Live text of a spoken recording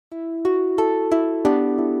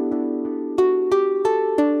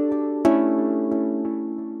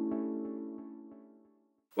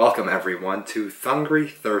Welcome everyone to Thungry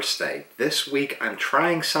Thirstday. This week I'm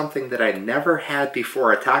trying something that I never had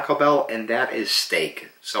before at Taco Bell, and that is steak.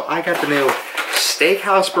 So I got the new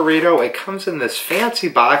Steakhouse Burrito. It comes in this fancy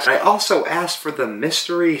box. I also asked for the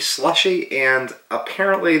mystery slushie, and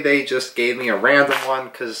apparently they just gave me a random one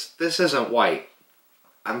because this isn't white.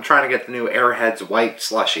 I'm trying to get the new Airheads white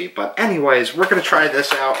slushie, but anyways, we're gonna try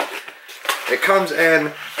this out. It comes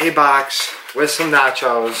in a box with some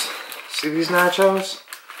nachos. See these nachos?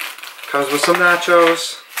 Comes with some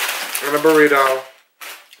nachos and a burrito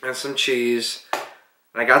and some cheese.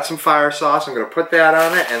 And I got some fire sauce. I'm gonna put that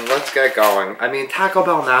on it and let's get going. I mean, Taco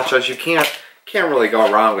Bell nachos, you can't really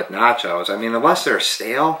go wrong with nachos. I mean, unless they're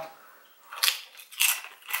stale.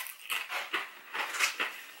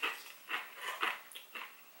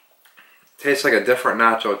 Tastes like a different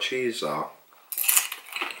nacho cheese though.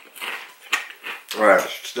 Alright,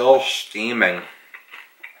 still steaming.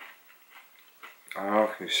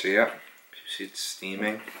 Oh, can you see it? You see it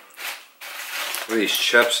steaming? Look at these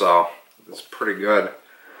chips though. It's pretty good.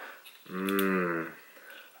 Mmm.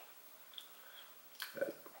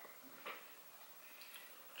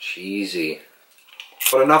 Cheesy.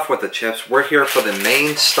 But enough with the chips. We're here for the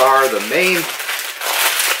main star, the main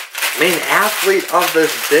athlete of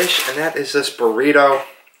this dish, and that is this burrito.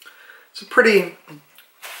 It's a pretty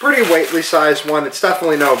weightly sized one. It's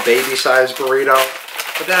definitely no baby sized burrito,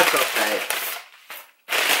 but that's okay.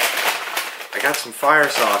 I got some fire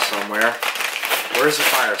sauce somewhere. Where's the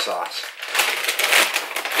fire sauce?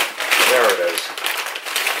 There it is.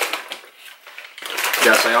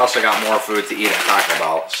 Yes, I also got more food to eat at Taco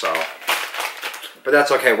Bell, so. But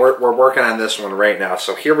that's okay, we're working on this one right now.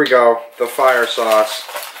 So here we go, the fire sauce.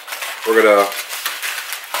 We're gonna,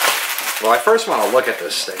 well, I first want to look at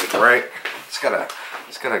this steak, right? Let's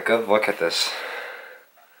get a good look at this.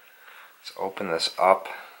 Let's open this up.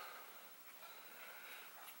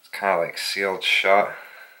 It's kind of like sealed shut.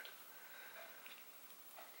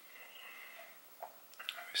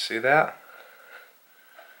 You see that?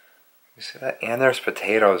 You see that? And there's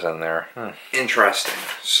potatoes in there. Interesting.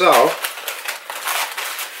 So,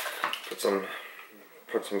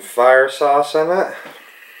 put some fire sauce in it.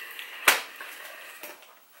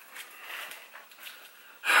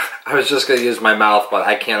 I was just going to use my mouth, but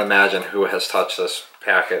I can't imagine who has touched this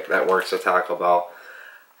packet that works at Taco Bell.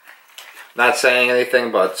 Not saying anything,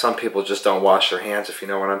 but some people just don't wash their hands, if you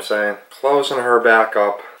know what I'm saying. Closing her back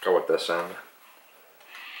up. Go with this end.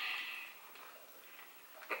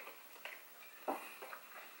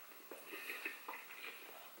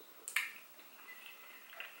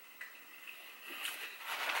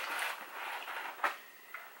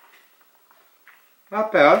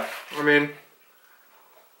 Not bad. I mean,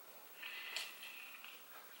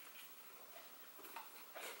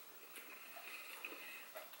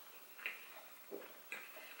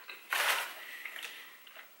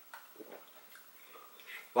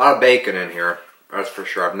 a lot of bacon in here, that's for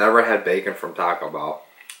sure. I've never had bacon from Taco Bell.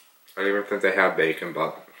 I don't even think they have bacon,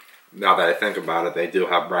 but now that I think about it, they do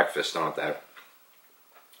have breakfast, don't they?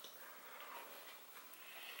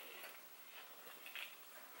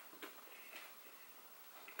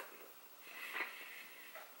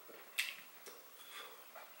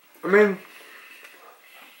 I mean,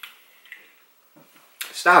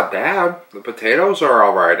 it's not bad. The potatoes are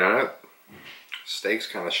alright in it. Steak's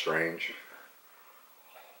kind of strange.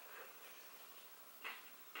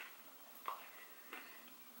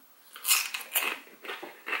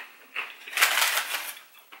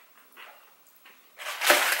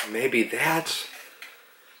 Maybe that's...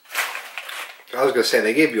 I was gonna say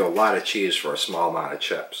they gave you a lot of cheese for a small amount of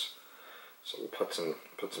chips, so we'll put some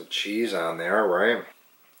cheese on there, right?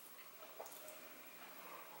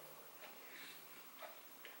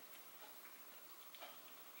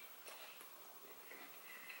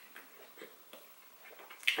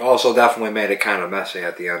 Also definitely made it kind of messy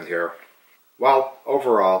at the end here. Well,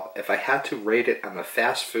 overall, if I had to rate it on the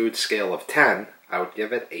fast food scale of 10, I would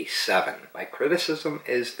give it a 7. My criticism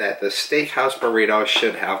is that the Steakhouse Burrito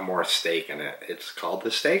should have more steak in it. It's called the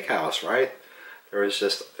Steakhouse, right? There's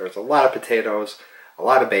a lot of potatoes, a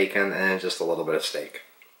lot of bacon, and just a little bit of steak.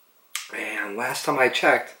 And last time I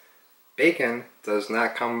checked, bacon does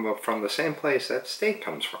not come from the same place that steak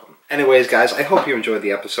comes from. Anyways, guys, I hope you enjoyed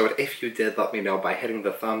the episode. If you did, let me know by hitting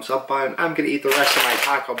the thumbs up button. I'm going to eat the rest of my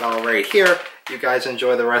Taco Bell right here. You guys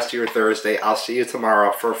enjoy the rest of your Thursday. I'll see you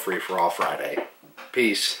tomorrow for Free For All Friday.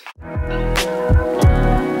 Peace.